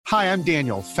Hi, I'm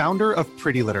Daniel, founder of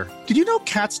Pretty Litter. Did you know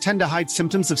cats tend to hide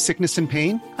symptoms of sickness and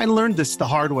pain? I learned this the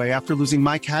hard way after losing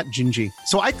my cat, Gingy.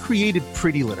 So I created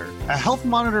Pretty Litter, a health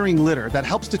monitoring litter that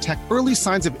helps detect early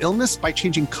signs of illness by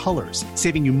changing colors,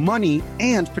 saving you money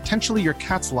and potentially your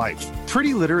cat's life.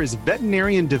 Pretty Litter is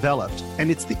veterinarian developed, and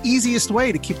it's the easiest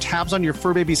way to keep tabs on your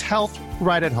fur baby's health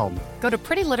right at home. Go to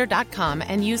prettylitter.com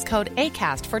and use code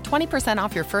ACAST for 20%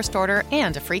 off your first order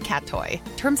and a free cat toy.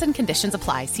 Terms and conditions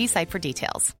apply. See site for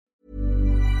details.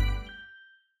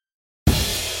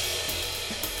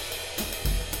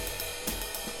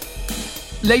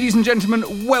 Ladies and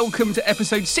gentlemen, welcome to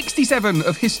episode 67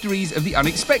 of Histories of the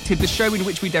Unexpected, the show in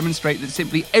which we demonstrate that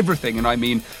simply everything, and I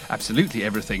mean absolutely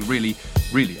everything, really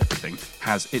everything,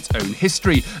 has its own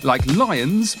history, like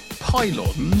lions,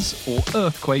 pylons, or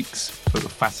earthquakes. A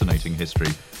fascinating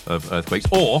history of earthquakes.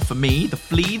 Or, for me, the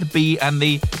flea, the bee, and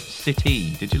the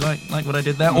city. Did you like what I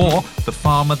did there? Or the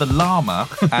farmer, the llama,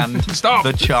 and Stop.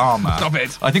 the charmer. Stop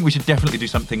it. I think we should definitely do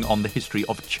something on the history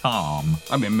of charm.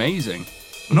 I mean, amazing.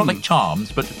 Not like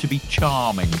charms, but to be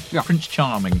charming. Yeah. Prince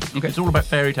Charming. Okay. It's all about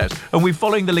fairy tales. And we're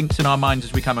following the links in our minds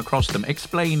as we come across them,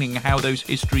 explaining how those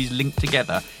histories link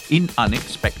together in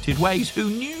unexpected ways. Who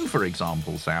knew, for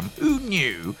example, Sam, who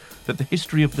knew that the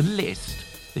history of the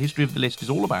list is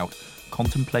all about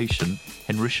contemplation,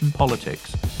 Henrician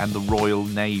politics, and the Royal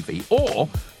Navy? Or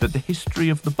that the history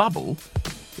of the bubble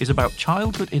is about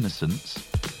childhood innocence,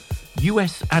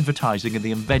 US advertising and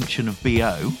the invention of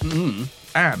BO,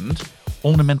 and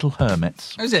ornamental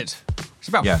hermits. Is it? It's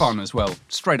about Yes. fun as well.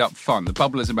 Straight up fun. The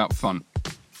bubble is about fun.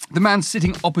 The man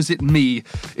sitting opposite me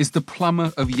is the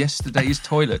plumber of yesterday's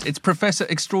toilet. It's Professor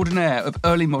Extraordinaire of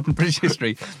Early Modern British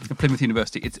History at Plymouth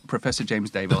University. It's Professor James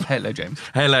Davies. Hello, James.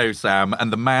 Hello, Sam.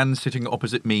 And the man sitting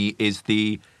opposite me is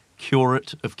the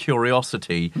curate of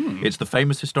curiosity. It's the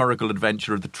famous historical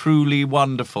adventure of the truly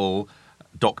wonderful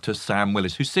Dr. Sam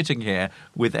Willis, who's sitting here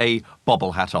with a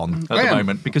bobble hat on at the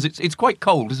moment, because it's quite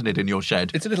cold, isn't it, in your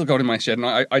shed? It's a little cold in my shed, and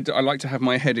I like to have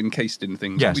my head encased in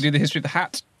things. Yes. We do the history of the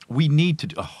hat. We need to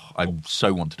do... Oh, I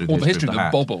so want to do Or the history of of the the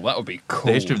hat. bobble. That would be cool.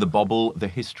 The history of the bobble, the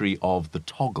history of the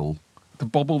toggle. The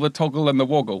bobble, the toggle, and the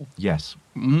woggle. Yes.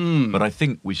 But I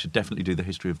think we should definitely do the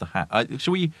history of the hat.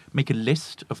 Shall we make a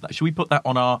list of that? Shall we put that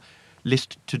on our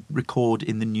list to record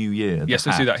in the new year? Yes,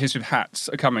 let's do that. History of hats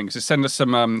are coming. So send us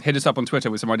some, hit us up on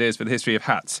Twitter with some ideas for the history of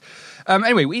hats.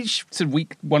 Anyway, each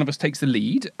week, one of us takes the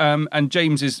lead, and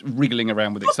James is wriggling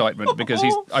around with excitement because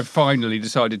I've finally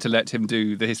decided to let him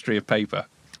do the history of paper.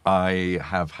 I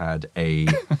have had a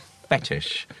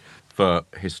fetish for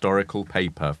historical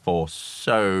paper for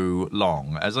so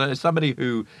long. As somebody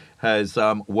who has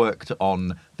worked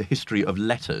on the history of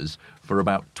letters for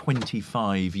about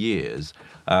 25 years,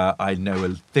 I know a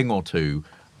thing or two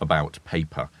about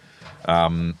paper.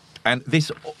 And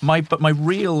my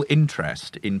real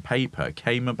interest in paper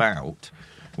came about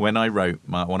when I wrote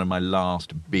one of my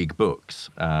last big books,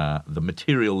 The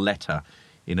Material Letter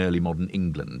in Early Modern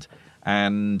England.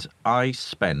 And I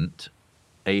spent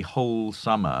a whole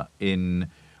summer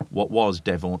in what was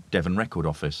Devon Record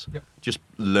Office, just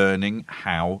learning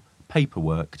how paper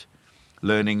worked,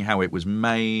 learning how it was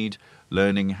made,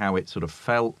 learning how it sort of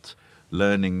felt,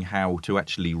 learning how to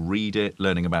actually read it,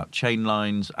 learning about chain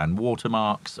lines and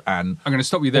watermarks and I'm going to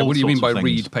stop you there. all What do you mean sorts by of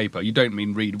read things. paper? You don't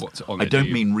mean read what's on it, I don't do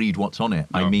you? mean read what's on it.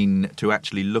 No. I mean to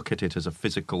actually look at it as a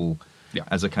physical,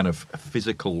 as a kind of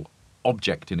physical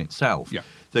object in itself. Yeah.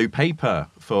 Though paper,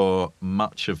 for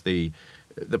much of the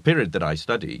period that I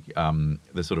study,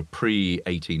 the sort of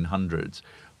pre-1800s,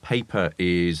 paper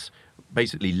is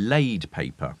basically laid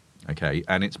paper, okay,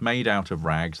 and it's made out of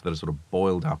rags that are sort of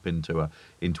boiled up into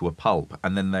a pulp,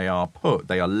 and then they are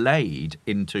laid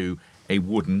into a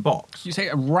wooden box. You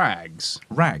say rags?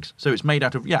 Rags. So it's made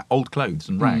out of old clothes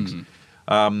and rags,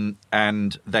 and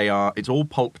it's all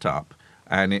pulped up,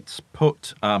 and it's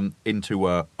put into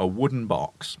a wooden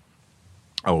box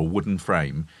or a wooden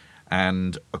frame,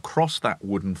 and across that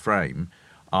wooden frame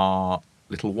are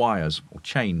little wires or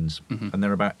chains, and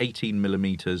they're about 18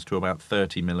 millimetres to about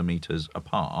 30 millimetres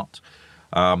apart,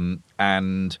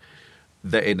 and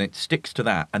it sticks to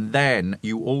that. And then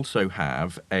you also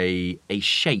have a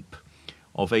shape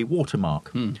of a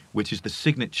watermark, which is the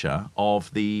signature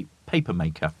of the paper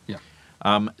maker. Yeah.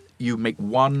 You make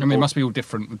one... I mean, it must be all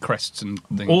different crests and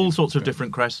things. All sorts of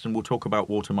different crests, and we'll talk about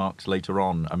watermarks later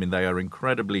on. I mean, they are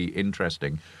incredibly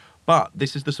interesting. But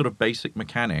this is the sort of basic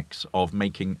mechanics of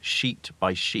making sheet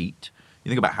by sheet. You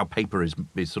think about how paper is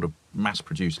sort of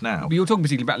mass-produced now. But you're talking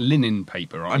particularly about linen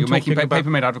paper, aren't you? You're making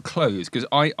paper made out of clothes, because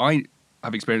I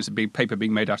have experience of paper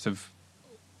being made out of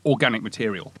organic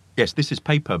material. Yes, this is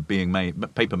paper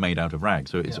made out of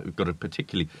rags, so it's got a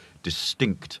particularly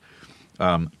distinct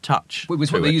touch. It was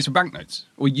to what they it. used for banknotes,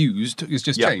 or used. It's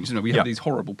just changed. You know, we have these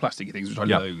horrible plasticky things which I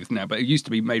loathe now, but it used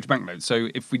to be made for banknotes. So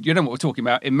if you know what we're talking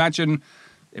about, imagine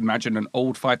an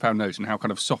old £5 note and how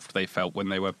kind of soft they felt when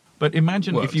they were. But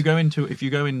imagine if you go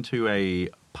into a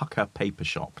pucker paper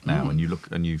shop now and you look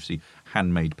and you see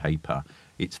handmade paper,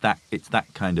 it's that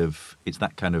kind of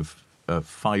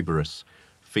fibrous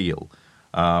feel.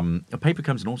 Paper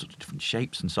comes in all sorts of different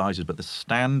shapes and sizes, but the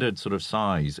standard sort of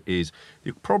size is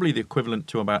probably the equivalent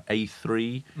to about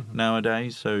A3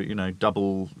 nowadays. So, you know,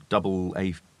 double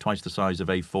twice the size of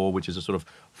A4, which is a sort of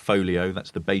folio.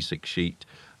 That's the basic sheet,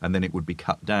 and then it would be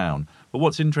cut down. But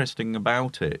what's interesting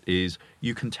about it is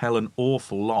you can tell an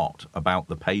awful lot about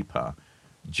the paper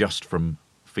just from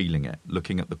feeling it,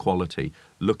 looking at the quality,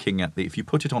 looking at if you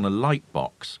put it on a light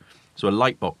box. So a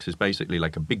light box is basically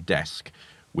like a big desk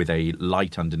with a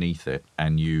light underneath it,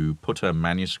 and you put a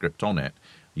manuscript on it,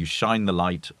 you shine the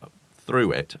light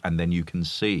through it, and then you can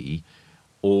see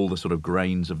all the sort of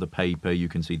grains of the paper, you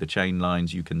can see the chain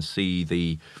lines, you can see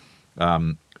the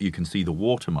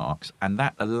watermarks, and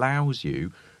that allows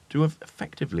you to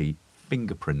effectively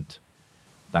fingerprint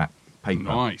that paper.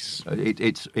 Nice.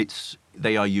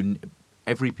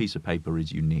 Every piece of paper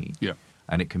is unique. Yeah.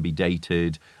 And it can be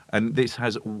dated, and this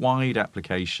has wide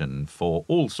application for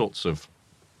all sorts of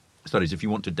studies. If you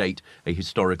want to date a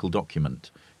historical document,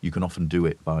 you can often do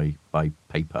it by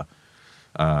paper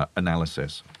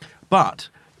analysis. But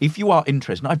if you are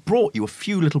interested, and I brought you a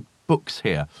few little books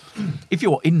here. If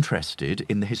you're interested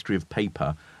in the history of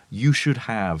paper, you should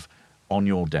have on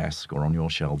your desk or on your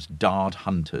shelves Dard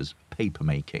Hunter's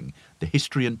Papermaking, the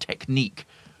history and technique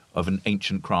of an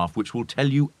ancient craft, which will tell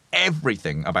you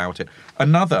everything about it.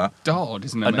 Dard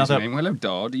is an amazing name. Hello,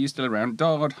 Dard. Are you still around?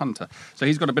 Dard Hunter. So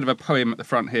he's got a bit of a poem at the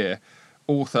front here.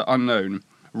 Author unknown.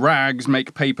 Rags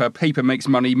make paper, paper makes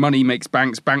money, money makes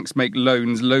banks, banks make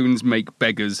loans, loans make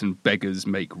beggars, and beggars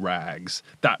make rags.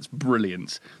 That's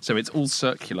brilliant. So it's all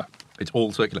circular. It's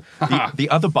all circular. The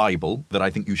other Bible that I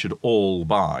think you should all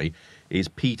buy is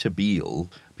Peter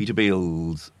Beale. Peter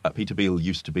Beale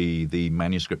used to be the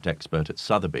manuscript expert at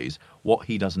Sotheby's. What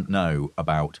he doesn't know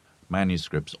about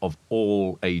manuscripts of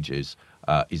all ages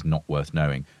is not worth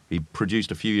knowing. He produced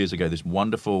a few years ago this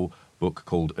wonderful book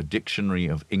called A Dictionary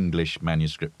of English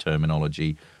Manuscript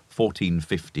Terminology,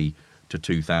 1450 to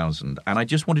 2000. And I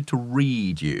just wanted to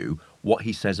read you what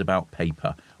he says about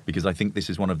paper, because I think this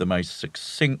is one of the most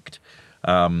succinct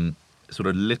sort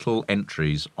of little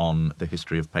entries on the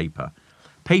history of paper.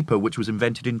 Paper, which was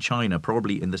invented in China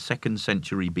probably in the 2nd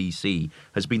century BC,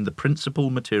 has been the principal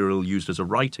material used as a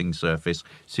writing surface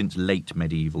since late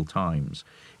medieval times.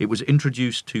 It was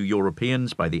introduced to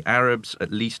Europeans by the Arabs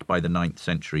at least by the 9th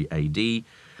century AD,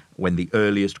 when the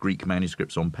earliest Greek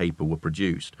manuscripts on paper were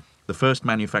produced. The first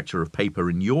manufacture of paper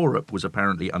in Europe was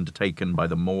apparently undertaken by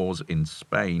the Moors in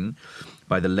Spain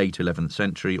by the late 11th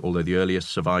century, although the earliest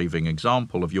surviving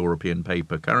example of European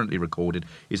paper currently recorded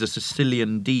is a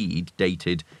Sicilian deed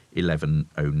dated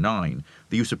 1109.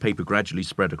 The use of paper gradually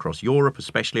spread across Europe,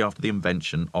 especially after the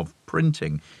invention of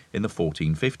printing in the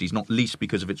 1450s, not least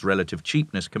because of its relative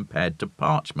cheapness compared to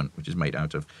parchment, which is made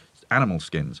out of animal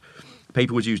skins.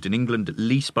 Paper was used in England at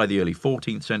least by the early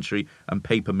 14th century, and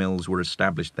paper mills were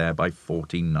established there by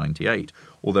 1498.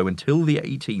 Although until the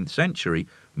 18th century,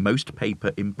 most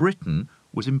paper in Britain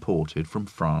was imported from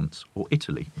France or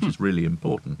Italy, which is really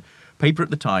important. Paper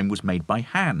at the time was made by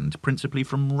hand, principally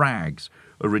from rags,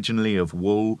 originally of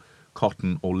wool,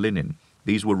 cotton or linen.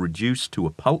 These were reduced to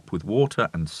a pulp with water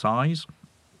and size,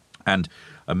 and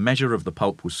a measure of the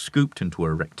pulp was scooped into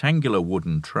a rectangular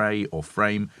wooden tray or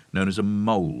frame known as a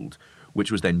mould, which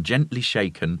was then gently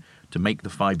shaken to make the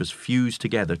fibres fuse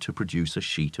together to produce a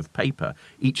sheet of paper.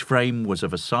 Each frame was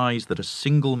of a size that a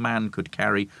single man could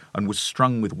carry and was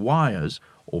strung with wires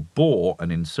or bore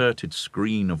an inserted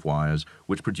screen of wires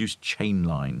which produced chain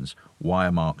lines,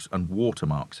 wire marks and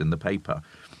watermarks in the paper.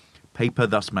 Paper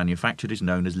thus manufactured is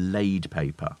known as laid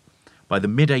paper. By the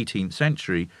mid-18th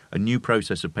century, a new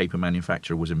process of paper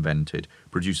manufacture was invented,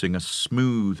 producing a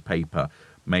smooth paper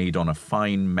made on a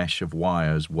fine mesh of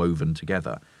wires woven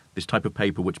together. This type of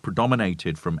paper, which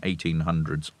predominated from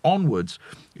 1800s onwards,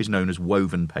 is known as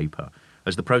woven paper.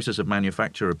 As the process of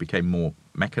manufacture became more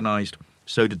mechanized,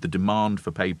 so did the demand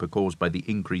for paper caused by the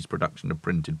increased production of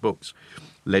printed books,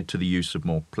 led to the use of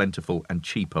more plentiful and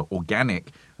cheaper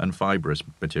organic and fibrous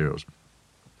materials,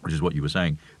 which is what you were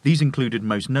saying. These included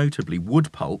most notably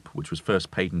wood pulp, which was first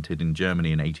patented in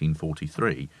Germany in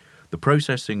 1843, The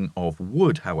processing of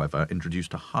wood, however,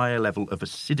 introduced a higher level of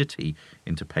acidity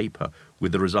into paper,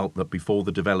 with the result that before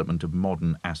the development of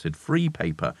modern acid-free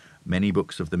paper, many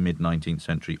books of the mid-19th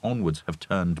century onwards have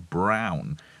turned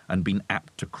brown and been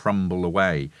apt to crumble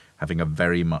away, having a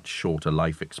very much shorter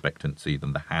life expectancy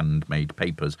than the handmade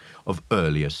papers of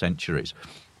earlier centuries.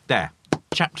 There,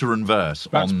 chapter and verse.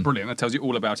 That's brilliant. That tells you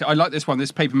all about it. I like this one,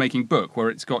 this paper-making book, where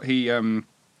it's got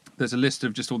there's a list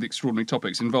of just all the extraordinary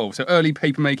topics involved. So early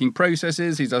paper-making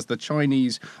processes. He does the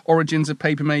Chinese origins of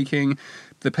paper-making,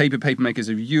 the papermakers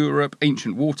of Europe,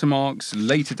 ancient watermarks,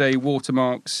 later-day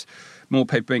watermarks, more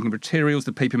paper-making materials,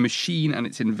 the paper machine and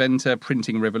its inventor,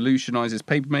 printing revolutionises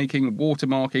papermaking,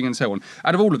 watermarking, and so on.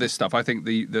 Out of all of this stuff, I think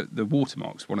the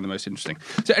watermark's one of the most interesting.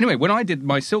 So anyway, when I did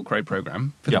my Silk Road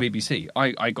programme for the BBC,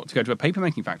 I got to go to a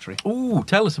papermaking factory. Ooh,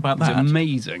 tell us about that. It was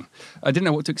amazing. I didn't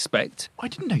know what to expect. I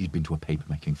didn't know you'd been to a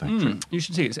papermaking factory. You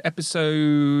should see it. It's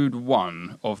episode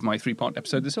 1 of my 3-part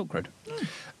episode, The Silk Road.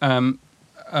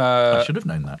 I should have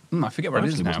known that. I forget where it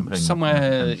is now.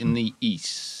 Somewhere in the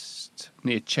east.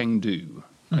 Near Chengdu,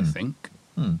 I think.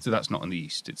 So that's not in the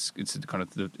east. It's kind of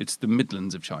the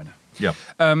Midlands of China. Yeah.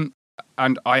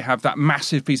 And I have that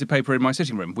massive piece of paper in my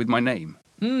sitting room with my name.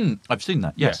 I've seen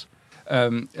that. Yes. Yeah.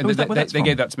 And they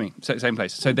gave that to me. Same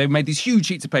place. So they made these huge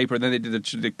sheets of paper and then they did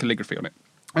the calligraphy on it.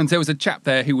 And there was a chap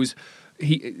there who was.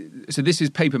 So this is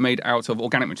paper made out of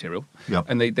organic material. Yep.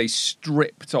 And they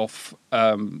stripped off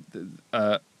the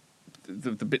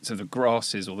bits of the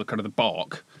grasses or the kind of the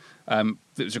bark. That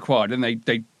was required, and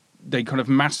they kind of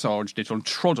massaged it or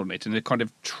trod on it in a kind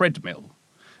of treadmill,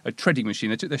 a treading machine.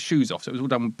 They took their shoes off, so it was all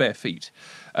done with bare feet.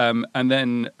 And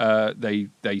then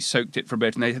they soaked it for a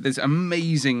bit, and they had this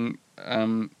amazing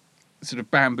sort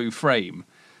of bamboo frame.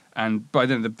 And by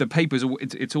then the paper's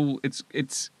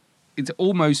it's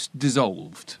almost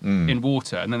dissolved in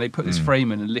water, and then they put this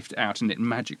frame in and lift it out, and it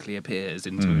magically appears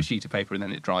into a sheet of paper, and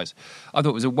then it dries. I thought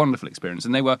it was a wonderful experience,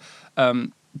 and they were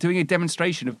doing a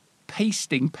demonstration of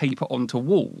pasting paper onto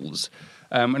walls.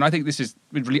 And I think it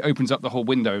really opens up the whole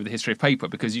window of the history of paper,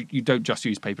 because you don't just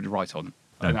use paper to write on.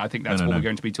 No. And I think that's what we're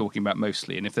going to be talking about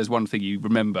mostly. And if there's one thing you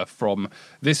remember from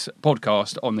this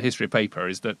podcast on the history of paper,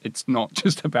 is that it's not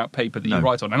just about paper that you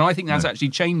write on. And I think that's actually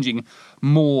changing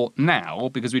more now,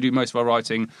 because we do most of our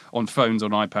writing on phones,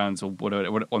 on iPads, or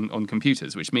whatever, on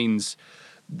computers, which means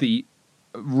the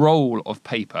role of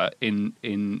paper in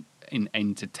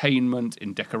entertainment,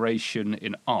 in decoration,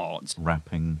 in art,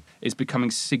 wrapping, is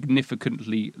becoming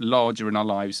significantly larger in our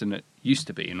lives than it used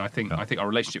to be. And I think our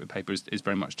relationship with paper is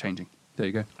very much changing. There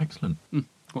you go. Excellent.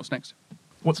 What's next?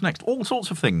 What's next? All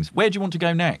sorts of things. Where do you want to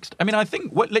go next? I mean, I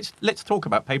think let's talk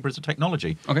about paper as a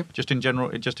technology. Okay. Just in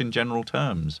general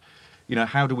terms. You know,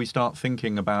 how do we start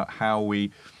thinking about how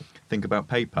we think about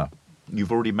paper?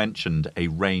 You've already mentioned a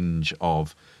range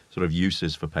of sort of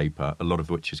uses for paper, a lot of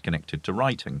which is connected to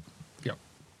writing. Yep.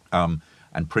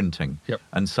 And printing. Yep.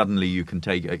 And suddenly you can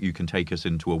take us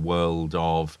into a world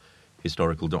of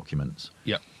historical documents.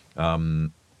 Yep.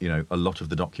 You know, a lot of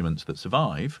the documents that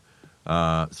survive,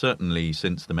 certainly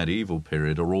since the medieval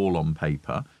period, are all on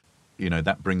paper. You know,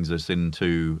 that brings us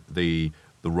into the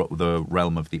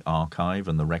realm of the archive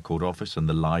and the record office and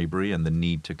the library and the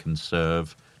need to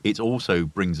conserve. It also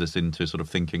brings us into sort of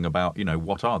thinking about, you know,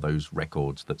 what are those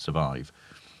records that survive?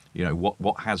 You know,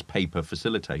 what has paper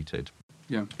facilitated?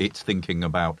 Yeah. It's thinking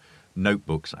about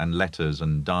notebooks and letters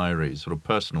and diaries, sort of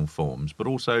personal forms, but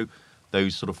also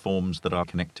those sort of forms that are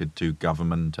connected to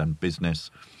government and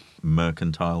business,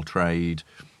 mercantile trade,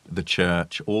 the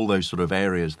church, all those sort of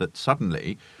areas that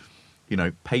suddenly, you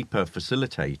know, paper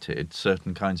facilitated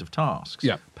certain kinds of tasks.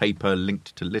 Yeah. Paper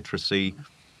linked to literacy,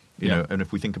 you know, and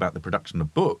if we think about the production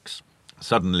of books,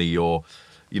 suddenly you're,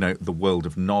 you know, the world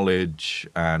of knowledge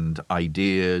and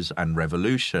ideas and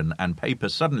revolution, and paper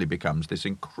suddenly becomes this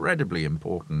incredibly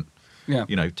important,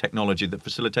 you know, technology that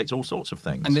facilitates all sorts of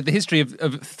things. And the history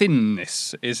of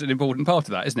thinness is an important part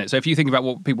of that, isn't it? So if you think about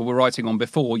what people were writing on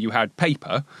before, you had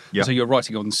paper. Yeah. So you were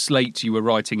writing on slate, you were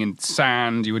writing in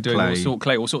sand, you were doing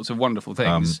clay, all sorts of wonderful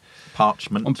things.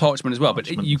 Parchment. On parchment as well. But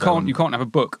you can't have a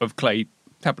book of clay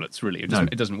tablets, really. It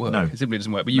doesn't work. No. It simply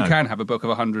doesn't work. But you can have a book of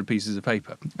 100 pieces of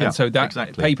paper. And so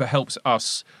that paper helps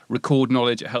us record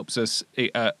knowledge. It helps us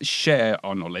share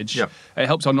our knowledge. Yeah. It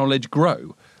helps our knowledge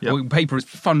grow. Yeah. Well, paper is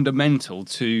fundamental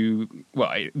to,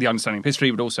 well, the understanding of history,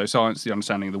 but also science, the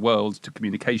understanding of the world, to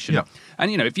communication. Yeah.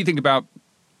 And, you know, if you think about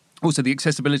also the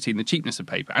accessibility and the cheapness of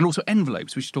paper, and also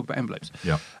envelopes. We should talk about envelopes.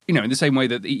 Yeah. You know, in the same way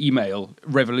that the email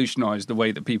revolutionised the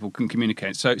way that people can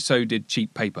communicate, so did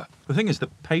cheap paper. The thing is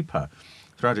that paper,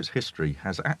 throughout its history,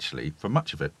 has actually, for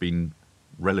much of it, been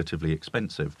relatively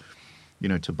expensive. You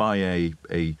know, to buy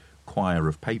a quire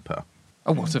of paper.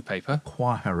 A what of paper?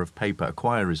 Quire of paper. A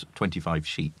quire is 25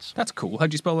 sheets. That's cool. How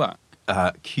do you spell that?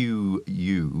 Quire.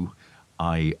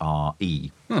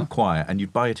 Quire, and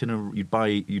you'd buy it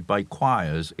you'd buy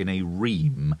quires in a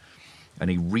ream,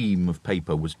 and a ream of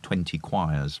paper was 20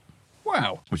 quires.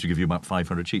 Wow. Which would give you about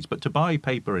 500 sheets. But to buy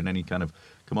paper in any kind of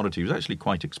commodity was actually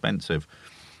quite expensive.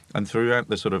 And throughout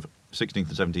the sort of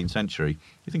 16th and 17th century,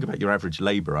 you think about your average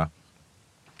labourer,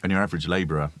 and your average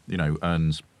labourer,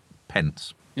 earns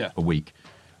pence a week.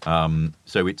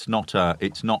 So it's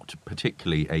not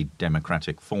particularly a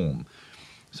democratic form.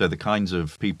 So the kinds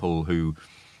of people who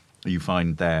you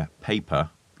find their paper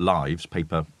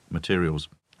materials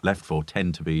left for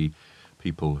tend to be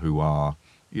people who are,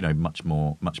 much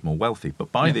more wealthy.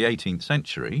 But by the 18th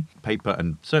century, paper,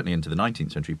 and certainly into the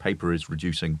 19th century, paper is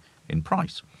reducing in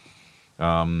price.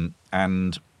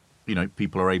 And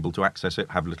people are able to access it,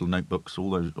 have little notebooks,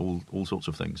 all sorts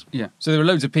of things. Yeah. So there are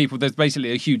loads of people. There's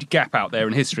basically a huge gap out there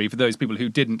in history for those people who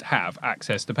didn't have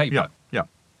access to paper. Yeah.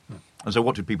 And so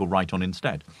what did people write on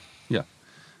instead? Yeah.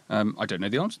 I don't know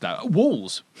the answer to that.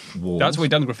 Walls. That's what we've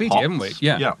done graffiti, haven't we?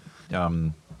 Yeah.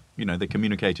 They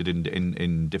communicated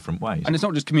in different ways. And it's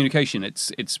not just communication.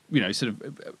 It's sort of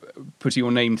putting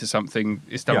your name to something,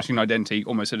 establishing an identity,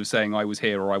 almost sort of saying I was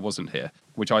here or I wasn't here,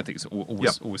 which I think is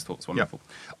always thought was wonderful.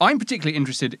 I'm particularly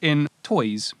interested in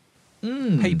toys.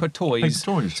 Paper toys.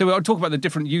 So I'll talk about the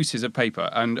different uses of paper.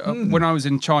 And when I was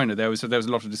in China, there was a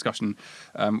lot of discussion.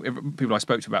 People I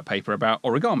spoke to about paper, about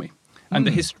origami. And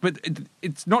the history, but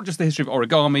it's not just the history of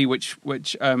origami,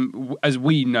 which as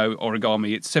we know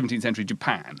origami, it's 17th century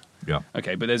Japan. Yeah.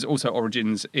 Okay, but there's also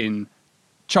origins in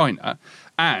China,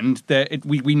 and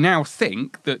we now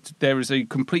think that there is a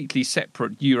completely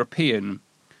separate European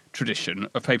tradition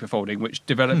of paper folding which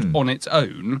developed on its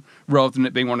own, rather than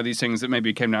it being one of these things that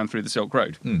maybe came down through the Silk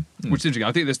Road. Which is interesting.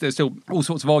 I think there's still all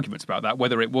sorts of arguments about that,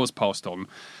 whether it was passed on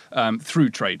through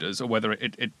traders or whether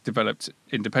it developed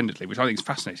independently, which I think is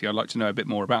fascinating. I'd like to know a bit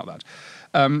more about that.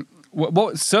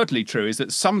 What's certainly true is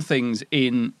that some things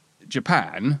in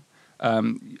Japan,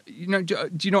 do you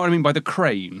know what I mean by the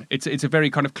crane? It's a very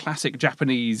kind of classic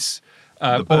Japanese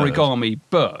origami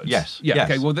bird. Yes. Yeah. Yes.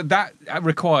 Okay. Well, that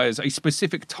requires a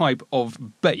specific type of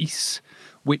base,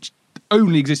 which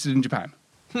only existed in Japan.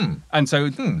 And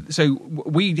so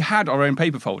we had our own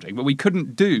paper folding, but we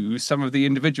couldn't do some of the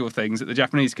individual things that the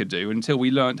Japanese could do until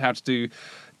we learned how to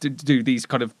do these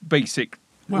kind of basic.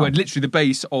 Well, literally the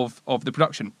base of the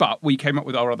production. But we came up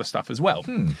with our other stuff as well.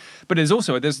 But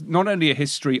there's not only a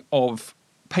history of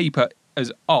paper as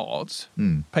art,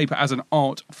 paper as an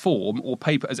art form, or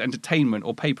paper as entertainment,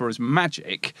 or paper as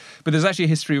magic, but there's actually a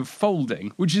history of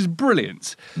folding, which is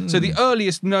brilliant. So the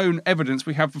earliest known evidence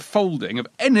we have for folding of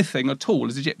anything at all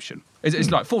is Egyptian.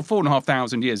 It's like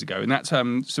 4,500 years ago, and that's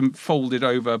some folded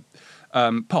over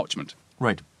parchment.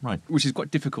 Right. Which is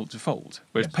quite difficult to fold,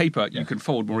 whereas paper you can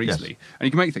fold more easily, and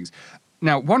you can make things.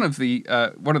 Now, one of the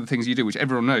things you do, which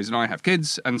everyone knows, and I have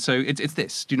kids, and so it's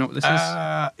this. Do you know what this is?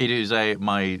 It is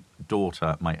my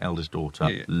eldest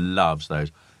daughter, loves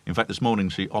those. In fact, this morning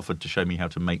she offered to show me how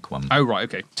to make one. Oh, right,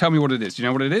 okay. Tell me what it is. Do you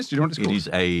know what it is? Do you know what it's called? It is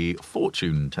a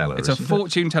fortune teller. It's a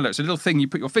fortune teller. It's a little thing you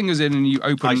put your fingers in and you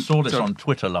open. I saw this on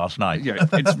Twitter last night. Yeah,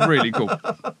 it's really cool.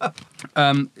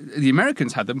 The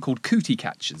Americans had them called cootie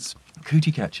catchers.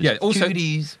 Cootie catchers. Yeah, also,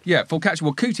 cooties. Yeah, for catching.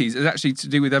 Well, cooties is actually to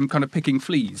do with them kind of picking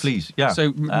fleas. Fleas, yeah.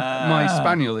 So my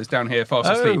spaniel is down here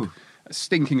fast asleep,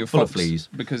 stinking of full fox of fleas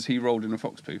because he rolled in a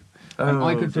fox poo.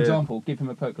 I could, for example, give him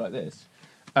a poke like this.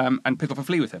 And pick off a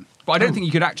flea with him. But I don't think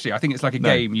you could actually. I think it's like a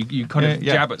game. You kind of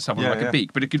jab at someone like a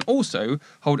beak. But it can also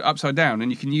hold it upside down,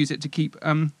 and you can use it to keep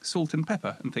salt and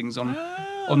pepper and things on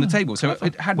the table. So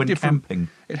it had camping.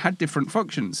 It had different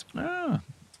functions.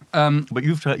 But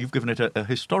you've given it a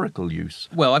historical use.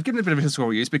 Well, I've given it a bit of a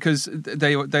historical use because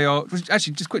they are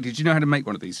actually, just quickly. Do you know how to make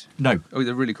one of these? No. Oh,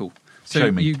 they're really cool. So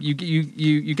Show me.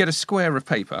 You get a square of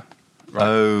paper. Right?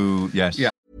 Oh yes. Yeah.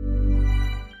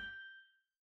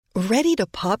 Ready to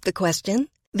pop the question?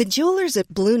 The jewelers at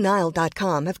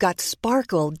BlueNile.com have got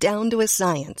sparkle down to a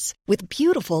science with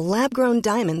beautiful lab-grown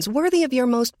diamonds worthy of your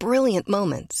most brilliant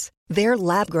moments. Their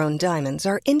lab-grown diamonds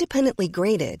are independently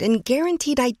graded and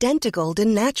guaranteed identical to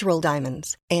natural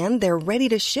diamonds, and they're ready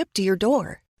to ship to your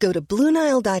door. Go to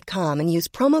BlueNile.com and use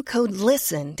promo code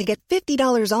LISTEN to get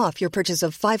 $50 off your purchase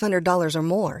of $500 or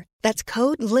more. That's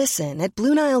code LISTEN at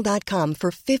BlueNile.com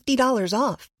for $50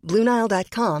 off.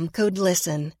 BlueNile.com, code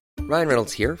LISTEN. Ryan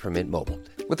Reynolds here from Mint Mobile.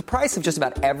 With the price of just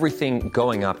about everything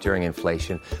going up during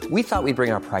inflation, we thought we'd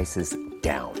bring our prices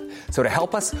down. So to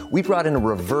help us, we brought in a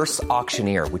reverse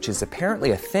auctioneer, which is apparently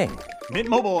a thing. Mint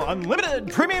Mobile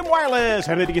Unlimited Premium Wireless.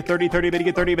 How to get 30, 30, bit to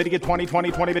get 30, bit to get 20,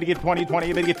 20, 20, bit to get 20,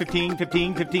 20, bit to get 15,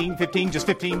 15, 15, 15, just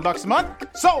 $15 a month?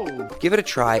 Sold! Give it a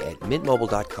try at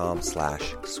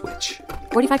mintmobile.com/switch.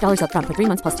 $45 up front for 3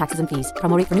 months plus taxes and fees.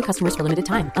 Promo rate for new customers for limited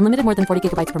time. Unlimited more than 40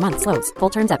 gigabytes per month. Slows full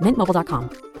terms at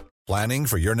mintmobile.com. Planning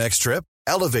for your next trip?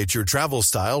 Elevate your travel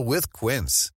style with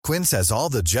Quince. Quince has all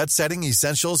the jet-setting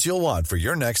essentials you'll want for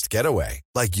your next getaway,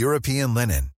 like European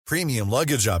linen, premium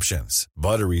luggage options,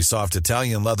 buttery soft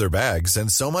Italian leather bags,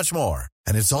 and so much more.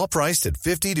 And it's all priced at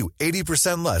 50 to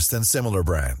 80% less than similar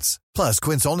brands. Plus,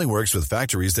 Quince only works with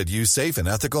factories that use safe and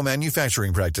ethical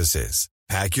manufacturing practices.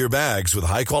 Pack your bags with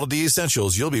high-quality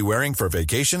essentials you'll be wearing for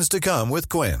vacations to come with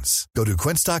Quince. Go to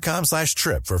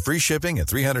quince.com/trip for free shipping and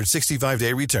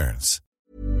 365-day returns.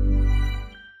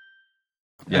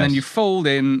 And then you fold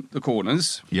in the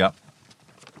corners. Yep.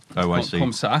 Oh, I see.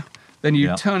 Comme ça. Then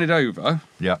you turn it over.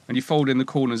 Yep. And you fold in the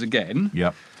corners again.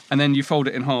 Yep. And then you fold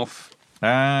it in half.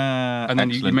 And then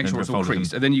you make sure it's all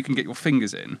creased. And then you can get your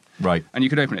fingers in. Right. And you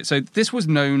can open it. So this was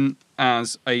known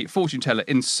as a fortune teller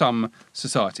in some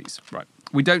societies. Right.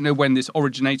 We don't know when this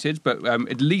originated, but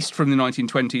at least from the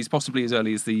 1920s, possibly as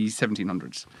early as the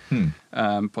 1700s,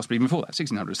 possibly even before that,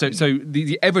 1600s. So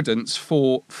the evidence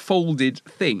for folded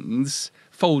things,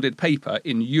 folded paper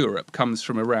in Europe comes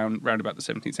from round about the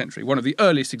 17th century. One of the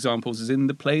earliest examples is in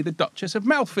the play The Duchess of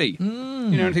Malfi. You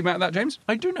know anything about that, James?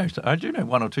 I do know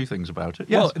one or two things about it.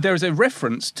 Yes. Well, there is a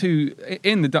reference to,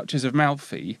 in The Duchess of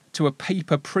Malfi, to a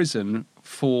paper prison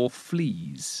for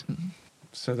fleas.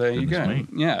 So there you go. Me.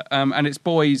 Yeah, and it's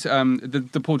boys.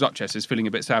 The poor Duchess is feeling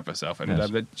a bit sad for herself, and Yes.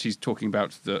 she's talking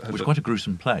about It was quite a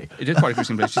gruesome play. It is quite a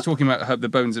gruesome play. She's talking about the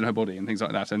bones in her body and things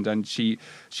like that, and she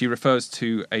refers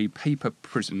to a paper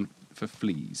prison for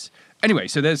fleas. Anyway,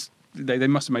 so they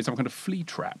must have made some kind of flea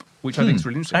trap, which I think is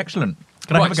really interesting. Excellent.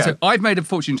 Can I have a go? So I've made a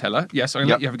fortune teller. Yes, I'll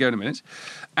let you have a go in a minute.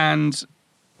 And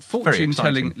fortune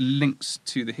telling links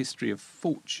to the history of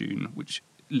fortune, which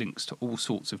links to all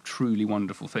sorts of truly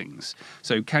wonderful things.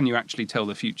 So can you actually tell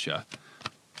the future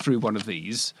through one of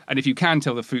these? And if you can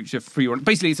tell the future through one,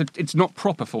 basically it's not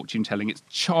proper fortune telling, it's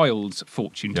child's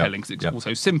fortune telling, because it's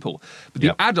also simple. But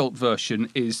the adult version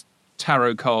is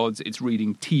tarot cards, it's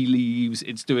reading tea leaves,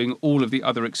 it's doing all of the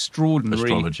other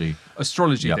extraordinary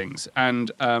astrology things.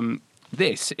 And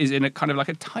this is in a kind of like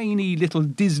a tiny little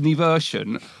Disney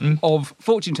version of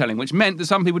fortune telling, which meant that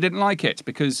some people didn't like it,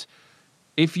 because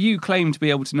if you claim to be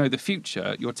able to know the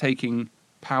future, you're taking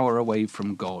power away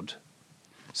from God.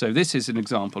 So this is an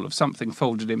example of something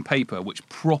folded in paper which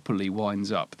properly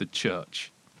winds up the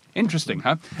church. Interesting,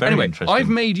 huh? Very interesting. I've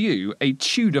made you a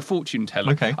Tudor fortune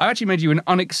teller. Okay. I actually made you an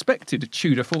unexpected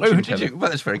Tudor fortune teller. Did you? Well,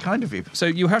 that's very kind of you. So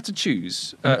you have to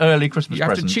choose An early Christmas You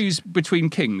have present. to choose between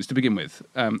kings to begin with.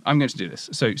 I'm going to do this.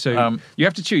 So you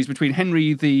have to choose between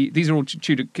Henry the. These are all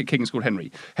Tudor kings called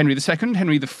Henry. Henry II,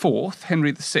 Henry IV,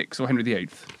 Henry VI, or Henry VIII.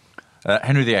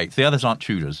 Henry VIII. The others aren't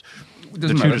Tudors. Doesn't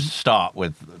The matter. Tudors start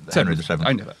with Henry VII.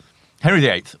 I know that. Henry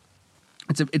VIII.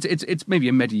 It's maybe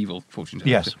a medieval fortune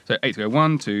teller. Yes. So 8 to go.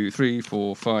 1, 2, 3,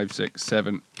 4, 5, 6,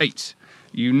 7, 8.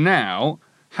 You now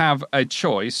have a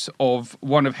choice of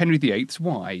one of Henry VIII's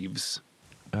wives.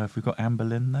 Have we got Anne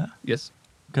Boleyn there? Yes.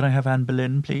 Can I have Anne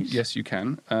Boleyn, please? Yes, you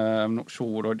can. I'm not sure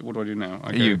what do I do now.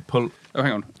 I go, You pull. Oh,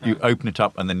 hang on. You open it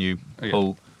up and then you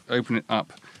pull. Open it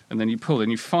up, and then you pull,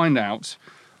 and you find out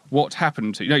what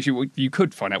happened to you. No, you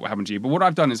could find out what happened to you, but what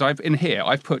I've done is I've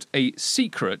put a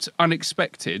secret,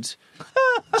 unexpected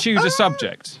Tudor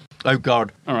subject. Oh,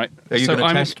 God. All right. Are you going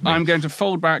to test me? I'm going to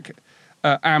fold back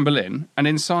Anne Boleyn, and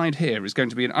inside here is going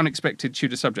to be an unexpected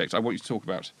Tudor subject I want you to talk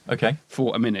about. Okay.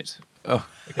 For a minute. Oh,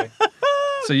 okay.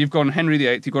 So you've gone Henry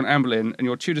VIII, you've gone Anne Boleyn, and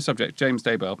your Tudor subject, James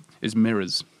Daybell, is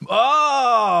mirrors.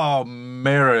 Oh,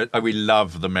 mirror. Oh, we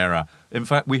love the mirror. In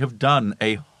fact, we have done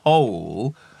a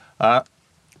whole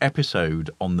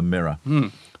episode on the mirror.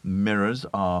 Mirrors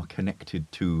are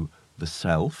connected to the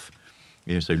self.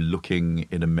 So looking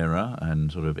in a mirror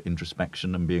and sort of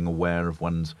introspection and being aware of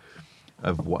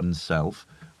oneself.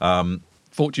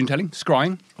 Fortune telling,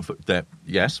 scrying.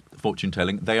 Yes, fortune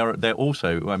telling. They're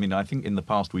also. I mean, I think in the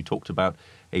past we talked about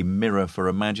a mirror for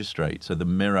a magistrate. So the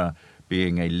mirror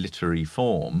being a literary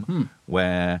form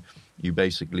where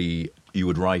you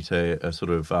would write a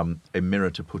sort of a mirror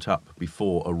to put up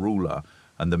before a ruler.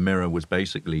 And the mirror was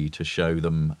basically to show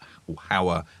them how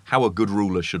a good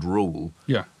ruler should rule,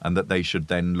 and that they should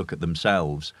then look at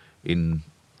themselves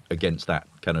against that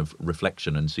kind of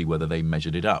reflection and see whether they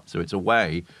measured it up. So it's a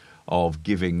way of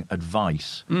giving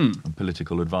advice,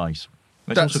 political advice.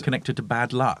 It's also connected to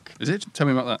bad luck. Is it? Tell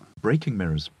me about that. Breaking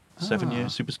mirrors. 7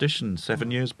 years superstition,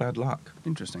 7 years bad luck.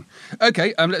 Interesting.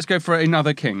 Okay, let's go for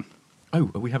another king. Oh,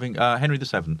 are we having Henry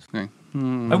VII? Okay.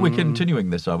 Oh, we're continuing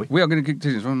this, are we? We are going to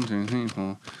continue. 1, 2, 3,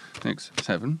 4, 6,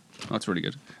 7. That's really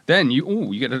good. Then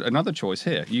you get another choice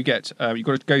here. You get you've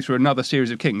got to go through another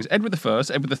series of kings: Edward I,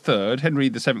 Edward III, Henry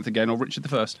VII again, or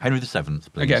Richard I. Henry VII,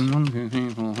 please. Again, 1, 2, 3,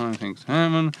 4, 5, 6,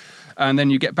 7, and then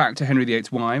you get back to Henry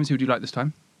VIII's wives. Who would you like this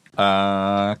time?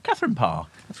 Catherine Parr.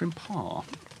 Catherine Parr.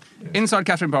 Yes. Inside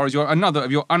Catherine Parr is another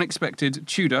of your unexpected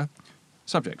Tudor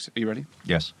subjects. Are you ready?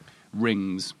 Yes.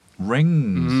 Rings.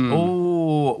 Rings.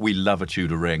 Oh, we love a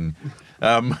Tudor ring.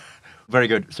 Very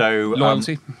good. So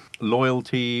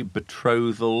loyalty,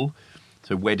 betrothal,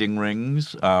 so wedding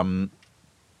rings. In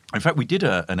fact, we did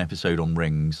an episode on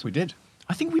rings. We did.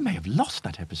 I think we may have lost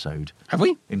that episode. Have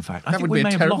we? In fact, that would be a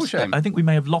terrible shame. I think we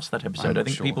may have lost that episode. I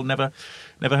think sure. people never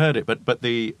heard it. But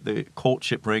the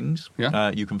courtship rings. Yeah.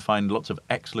 You can find lots of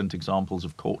excellent examples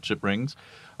of courtship rings.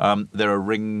 There are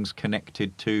rings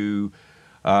connected to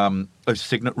a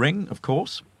signet ring, of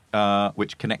course,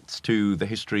 which connects to the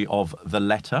history of the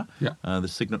letter. Yeah. The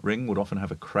signet ring would often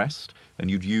have a crest, and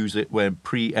you'd use it where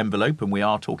pre-envelope, and we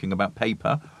are talking about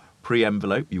paper,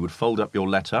 pre-envelope, you would fold up your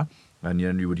letter, and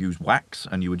then you would use wax,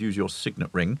 and you would use your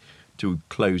signet ring to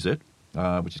close it,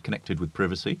 which is connected with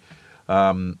privacy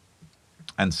and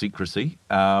secrecy,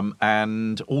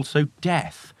 and also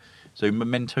death. So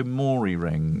memento mori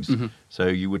rings. Mm-hmm. So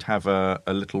you would have a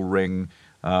little ring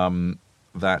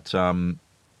that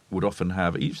would often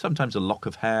have sometimes a lock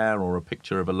of hair or a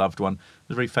picture of a loved one.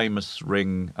 There's a very famous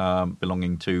ring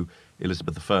belonging to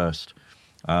Elizabeth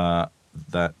I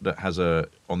that has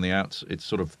on the outs, it's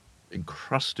sort of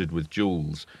encrusted with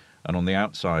jewels, and on the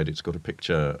outside it's got a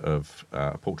picture of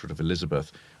a portrait of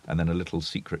Elizabeth and then a little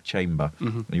secret chamber.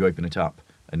 Mm-hmm. And you open it up,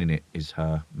 and in it is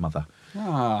her mother,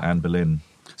 Anne Boleyn.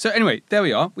 So anyway, there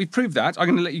we are. We've proved that. I'm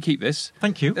going to let you keep this.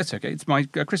 Thank you. That's okay. It's my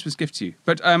Christmas gift to you.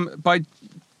 But by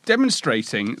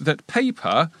demonstrating that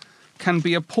paper can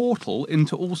be a portal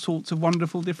into all sorts of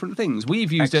wonderful different things.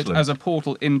 We've used it as a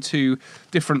portal into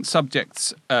different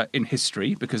subjects in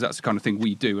history, because that's the kind of thing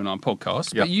we do in our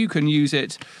podcast. Yep. But you can use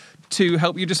it to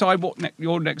help you decide what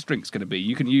your next drink's going to be.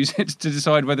 You can use it to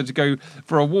decide whether to go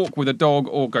for a walk with a dog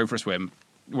or go for a swim,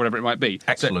 whatever it might be.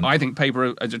 Excellent. So I think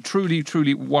paper is a truly,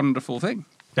 truly wonderful thing.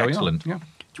 Excellent. Yeah. Do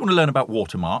you want to learn about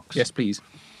watermarks? Yes, please.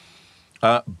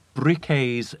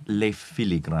 Briquet's Les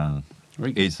Filigrans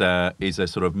is a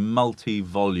sort of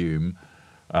multi-volume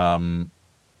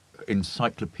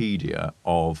encyclopedia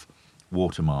of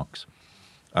watermarks.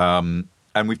 And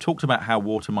we've talked about how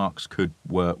watermarks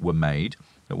were made.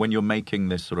 That when you're making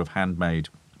this sort of handmade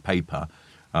paper,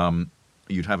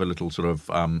 you'd have a little sort of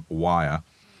wire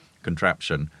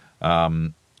contraption,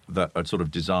 that a sort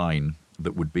of design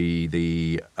that would be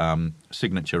the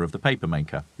signature of the paper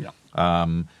maker. Yeah.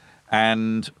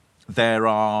 And there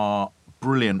are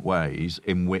brilliant ways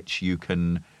in which you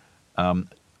can,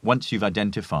 once you've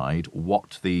identified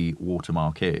what the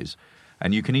watermark is,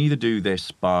 and you can either do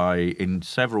this in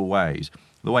several ways.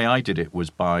 The way I did it was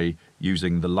by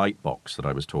using the light box that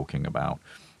I was talking about,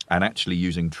 and actually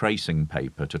using tracing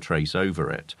paper to trace over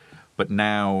it. But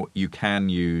now you can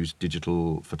use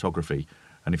digital photography,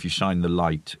 and if you shine the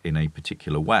light in a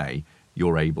particular way,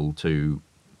 you're able to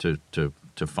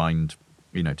find,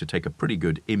 to take a pretty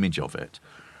good image of it.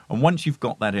 And once you've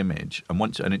got that image,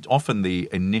 and it's often the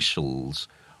initials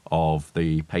of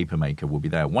the paper maker will be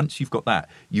there. Once you've got that,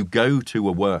 you go to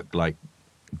a work like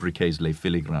Briquet's Les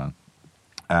Filigrans,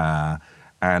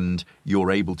 and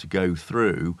you're able to go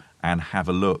through and have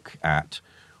a look at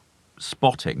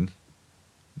spotting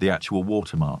the actual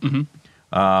watermark.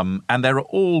 Mm-hmm. And there are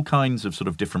all kinds of sort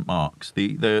of different marks.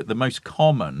 The most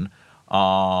common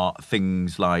are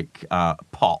things like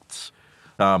pots.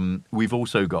 We've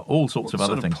also got all sorts of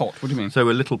other things. Pot? What do you mean? So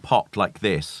a little pot like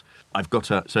this. I've got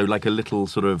like a little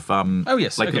sort of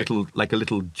like a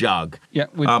little jug. Yeah,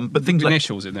 with but things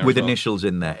initials in there. With initials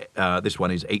in there. This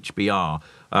one is HBR.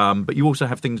 But you also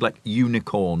have things like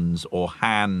unicorns or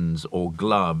hands or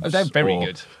gloves. Oh, they're very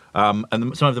good.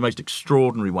 And some of the most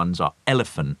extraordinary ones are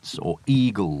elephants or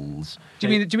eagles. Do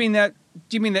you mean they're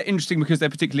interesting because they're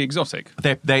particularly exotic?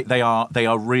 They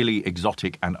are really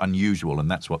exotic and unusual,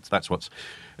 and that's what's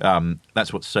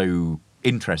so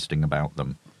interesting about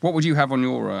them. What would you have on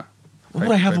your? What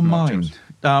would I have on mine?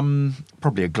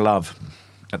 Probably a glove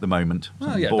at the moment.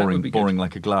 Oh, yeah, boring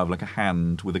like a glove, like a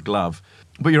hand with a glove.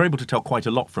 But you're able to tell quite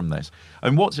a lot from this.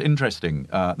 And what's interesting,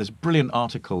 there's a brilliant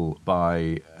article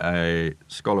by a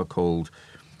scholar called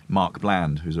Mark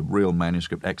Bland, who's a real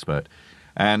manuscript expert.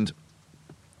 And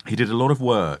he did a lot of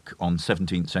work on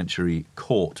 17th century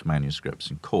court manuscripts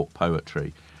and court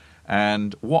poetry.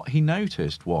 And what he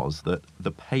noticed was that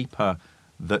the paper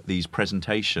that these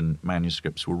presentation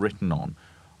manuscripts were written on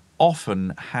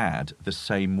often had the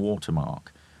same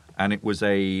watermark, and it was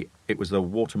the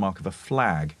watermark of a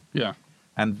flag. Yeah.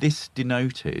 And this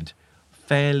denoted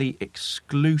fairly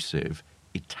exclusive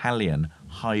Italian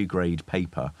high-grade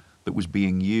paper that was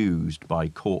being used by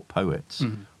court poets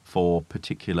for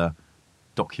particular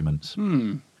documents.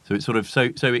 So it sort of so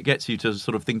it gets you to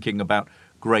sort of thinking about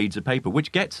grades of paper,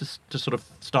 which gets us to sort of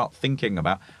start thinking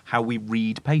about how we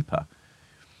read paper.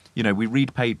 You know, we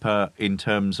read paper in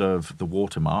terms of the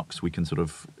watermarks. We can sort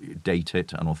of date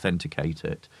it and authenticate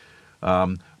it.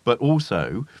 But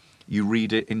also, you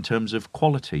read it in terms of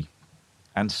quality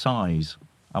and size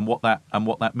and what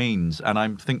that means. And I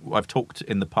think I've talked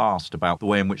in the past about the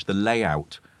way in which the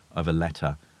layout of a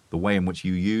letter, the way in which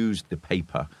you used the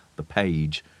paper, the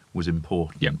page, was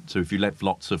important. Yep. So if you left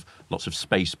lots of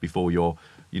space before your,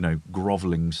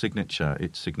 grovelling signature,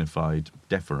 it signified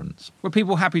deference. Were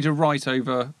people happy to write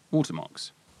over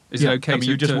watermarks? Is it okay?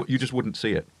 You just wouldn't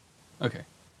see it. Okay.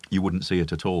 You wouldn't see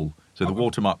it at all. So the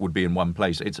watermark would be in one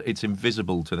place. It's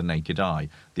invisible to the naked eye.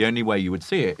 The only way you would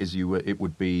see it is it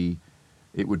would be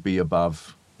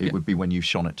above. It would be when you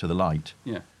shone it to the light.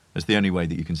 Yeah. That's the only way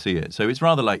that you can see it. So it's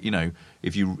rather like,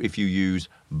 if you use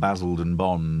Basildon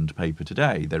Bond paper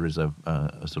today, there is a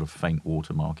sort of faint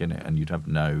watermark in it, and you'd have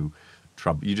no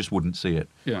trouble. You just wouldn't see it.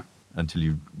 Yeah. Until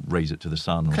you raise it to the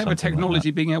sun. Or Clever something technology like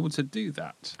that. being able to do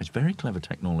that. It's very clever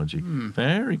technology.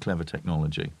 Very clever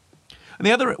technology. And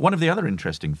one of the other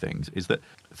interesting things is that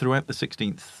throughout the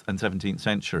 16th and 17th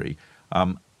century,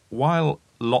 while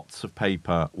lots of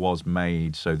paper was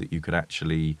made so that you could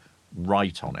actually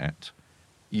write on it,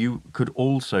 you could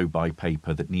also buy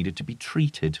paper that needed to be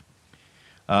treated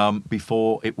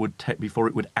before it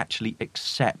would actually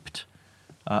accept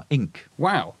ink.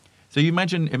 Wow. So you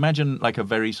imagine like a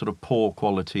very sort of poor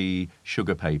quality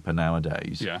sugar paper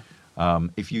nowadays. Yeah.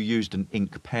 If you used an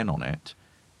ink pen on it,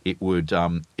 it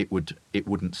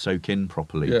wouldn't soak in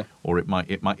properly, Yeah. or it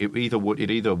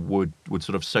either would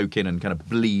sort of soak in and kind of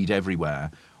bleed everywhere,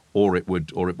 or it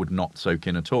would not soak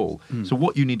in at all. So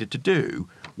what you needed to do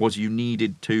was you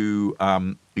needed to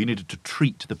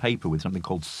treat the paper with something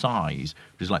called size,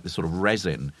 which is like the sort of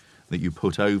resin that you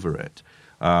put over it,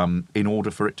 in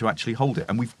order for it to actually hold it.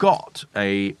 And we've got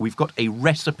a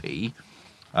recipe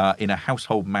in a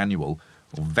household manual,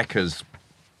 or Vecker's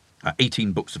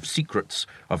 18 Books of Secrets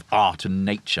of Art and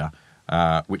Nature,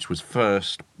 which was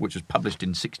published in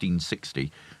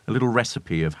 1660. A little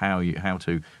recipe of how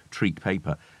to treat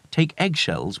paper. Take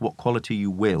eggshells, what quality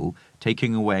you will,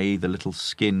 taking away the little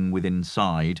skin within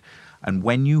inside, and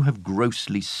when you have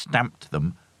grossly stamped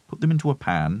them, put them into a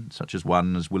pan, such as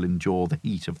one as will endure the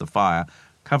heat of the fire,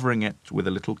 covering it with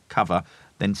a little cover,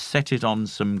 then set it on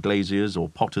some glazier's or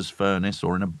potter's furnace,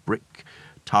 or in a brick,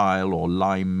 tile, or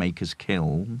lime maker's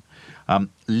kiln.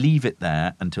 Leave it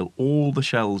there until all the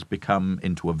shells become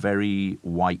into a very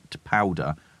white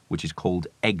powder, which is called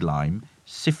egg lime.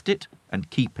 Sift it and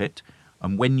keep it,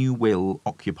 and when you will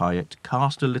occupy it,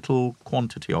 cast a little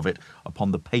quantity of it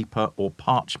upon the paper or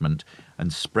parchment,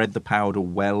 and spread the powder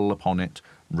well upon it,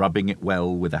 rubbing it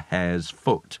well with a hare's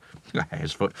foot,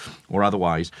 or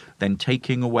otherwise, then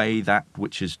taking away that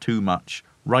which is too much,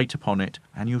 write upon it,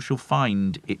 and you shall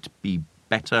find it be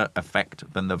better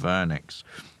effect than the vernix.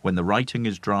 When the writing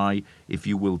is dry, if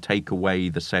you will take away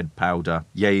the said powder,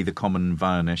 yea, the common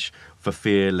varnish, for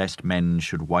fear lest men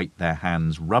should white their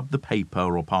hands, rub the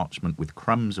paper or parchment with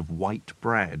crumbs of white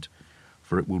bread,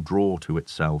 for it will draw to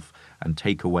itself and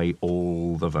take away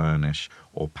all the varnish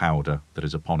or powder that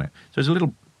is upon it. So there's a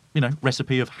little,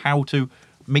 recipe of how to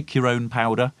make your own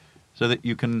powder so that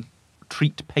you can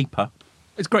treat paper.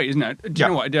 It's great, isn't it? Do you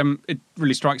know what? It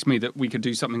really strikes me that we could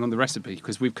do something on the recipe,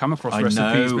 because we've come across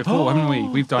recipes before, haven't we?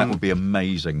 We've done that would be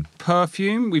amazing.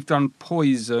 Perfume. We've done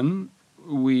poison.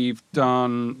 Have we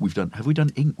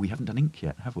done ink? We haven't done ink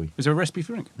yet, have we? Is there a recipe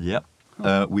for ink? Yep.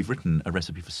 We've written a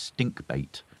recipe for stink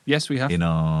bait. Yes, we have. In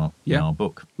our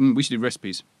book. We should do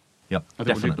recipes. Yep, I think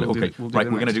definitely. we'll do Right, we're next.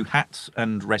 going to do hats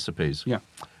and recipes. Yeah.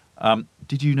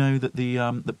 Did you know that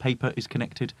the paper is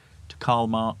connected to Karl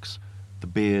Marx, the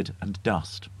beard and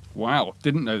dust? Wow,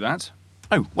 didn't know that.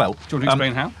 Oh, well. Do you want to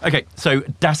explain how? Okay, so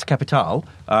Das Kapital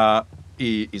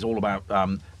is all about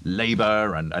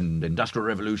labour and industrial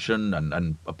revolution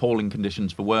and appalling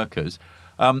conditions for workers.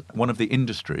 One of the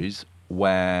industries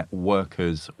where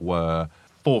workers were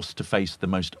forced to face the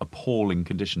most appalling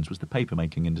conditions was the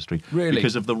paper-making industry. Really?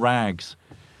 Because of the rags.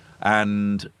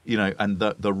 And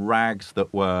the rags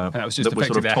that were And that was just that were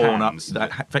sort of affecting their torn hands.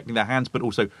 up, affecting their hands, but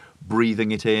also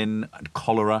breathing it in, and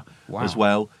cholera Wow. as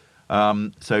well.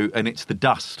 And it's the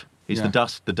dust It's Yeah.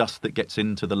 the dust that gets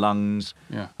into the lungs,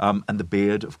 Yeah. and the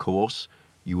beard, of course.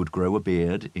 You would grow a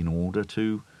beard in order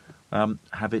to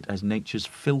have it as nature's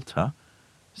filter,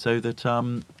 so that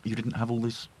you didn't have all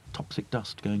this toxic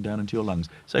dust going down into your lungs.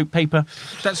 So paper,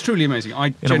 That's truly amazing.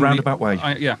 in a roundabout way.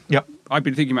 Yeah. Yep. I've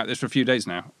been thinking about this for a few days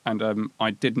now, and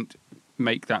I didn't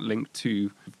make that link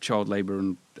to child labour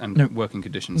and No. working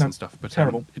conditions No. and stuff. But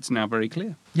Terrible. it's now very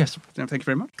clear. Yes, So thank you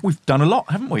very much. we've done a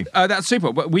lot, haven't we? That's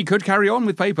super. But we could carry on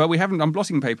with paper. We haven't done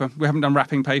blotting paper. We haven't done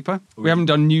wrapping paper. We haven't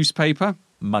done newspaper.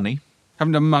 Money,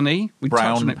 Haven't done money. We touched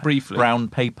on brown, it briefly. brown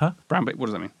paper. Brown paper. What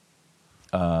does that mean?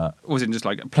 Or was it just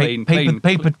like Pa- plain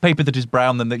paper that is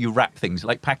brown and that you wrap things,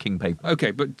 like packing paper.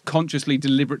 Okay, but consciously,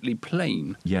 deliberately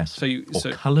plain. Yes. So you. or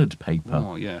so, coloured paper.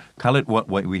 Oh yeah. Coloured. What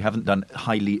we haven't done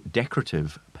highly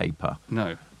decorative paper.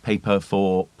 No. Paper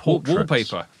for portraits.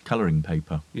 Wallpaper. Colouring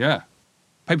paper. Yeah.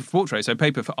 Paper for portrait. So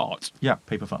paper for art. Yeah,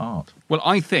 paper for art. Well,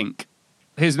 I think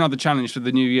here's another challenge for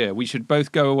the new year. We should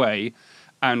both go away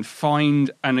and find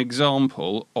an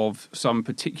example of some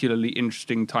particularly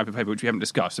interesting type of paper which we haven't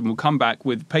discussed, and we'll come back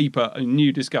with paper, a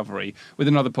new discovery, with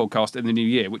another podcast in the new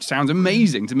year, which sounds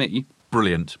amazing to me.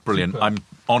 Brilliant. I'm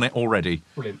on it already.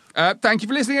 Brilliant. Thank you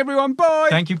for listening, everyone. Bye.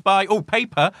 Thank you. Bye. Oh,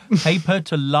 paper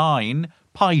to line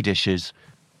pie dishes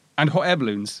And hot air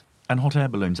balloons. and hot air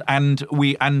balloons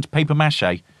and paper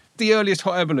mache. The earliest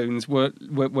hot air balloons were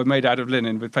made out of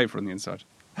linen with paper on the inside.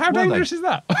 How Were they? dangerous is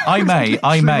that? I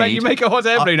made. You make a hot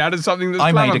air balloon out of something that's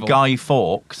I made a flammable. Guy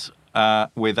Fawkes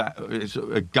with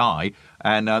a guy,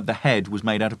 and the head was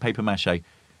made out of paper mache.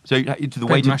 So the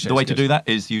way mache to is good. do that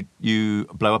is you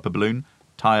blow up a balloon,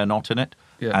 tie a knot in it,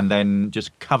 Yeah. and then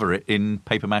just cover it in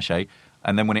paper mache.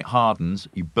 And then when it hardens,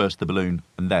 you burst the balloon,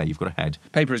 and there you've got a head.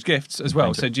 Paper as gifts as well.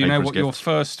 Paper- So do you know paper as what your gifts.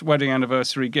 first wedding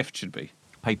anniversary gift should be?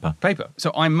 Paper. Paper.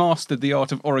 So I mastered the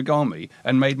art of origami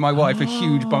and made my wife a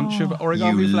huge bunch of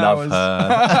origami You flowers.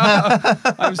 love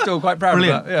her. I'm still quite proud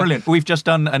Brilliant, of that. Yeah. brilliant. We've just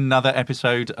done another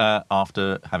episode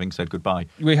after having said goodbye.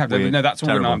 We have We're no. That's all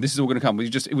going terrible. on. This is all going to come.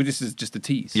 This is just a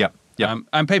tease. Yep, yep.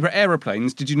 And paper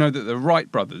aeroplanes. Did you know that the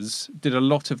Wright brothers did a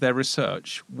lot of their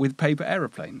research with paper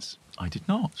aeroplanes? I did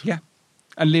not. Yeah.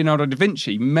 And Leonardo da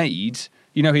Vinci made,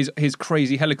 his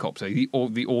crazy helicopter, the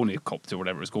ornithopter,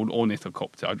 whatever it's called,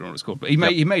 ornithocopter, I don't know what it's called, but he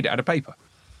made it out of paper.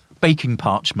 Baking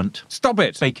parchment. Stop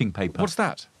it. Baking paper. What's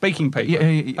that? Baking paper.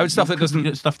 Yeah, Oh, it's stuff that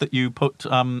doesn't. Stuff that you put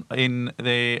on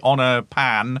a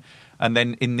pan and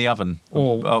then in the oven,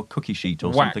 or cookie sheet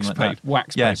or something like that.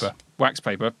 Wax Yes. paper. Wax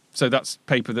paper. So that's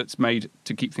paper that's made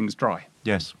to keep things dry,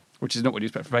 Yes. which is not what you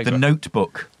expect for paper. The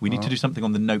notebook. We need to do something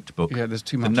on the notebook. Yeah, there's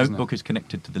too much, The isn't notebook is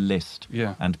connected to the list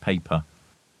Yeah. and paper.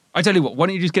 I tell you what, why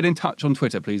don't you just get in touch on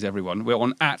Twitter, please, everyone? We're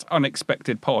on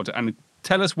 @UnexpectedPod, and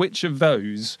tell us which of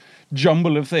those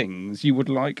jumble of things you would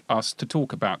like us to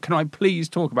talk about. Can I please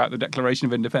talk about the Declaration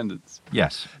of Independence?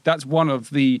 Yes. That's one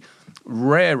of the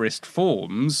rarest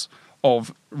forms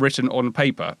of written on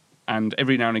paper, and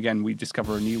every now and again we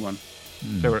discover a new one.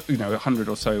 There are 100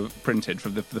 or so printed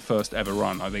from the first ever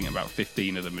run. I think about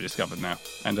 15 of them are discovered now,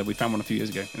 and we found one a few years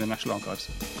ago in the National Archives.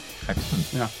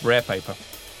 Excellent. Yeah, rare paper.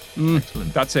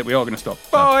 Excellent. That's it. We are going to stop.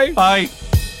 Bye. Bye.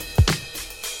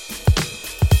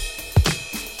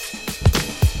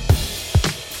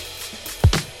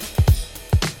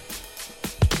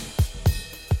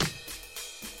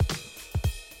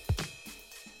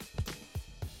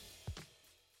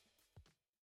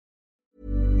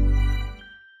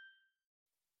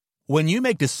 When you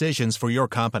make decisions for your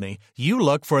company, you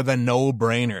look for the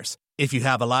no-brainers. If you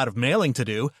have a lot of mailing to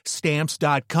do,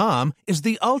 Stamps.com is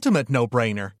the ultimate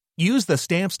no-brainer. Use the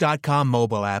Stamps.com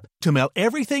mobile app to mail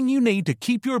everything you need to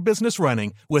keep your business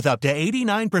running with up to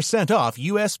 89% off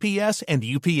USPS and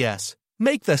UPS.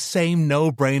 Make the same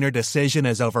no-brainer decision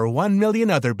as over 1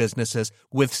 million other businesses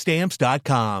with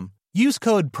Stamps.com. Use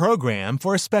code PROGRAM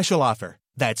for a special offer.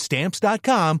 That's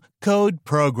Stamps.com, code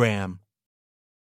PROGRAM.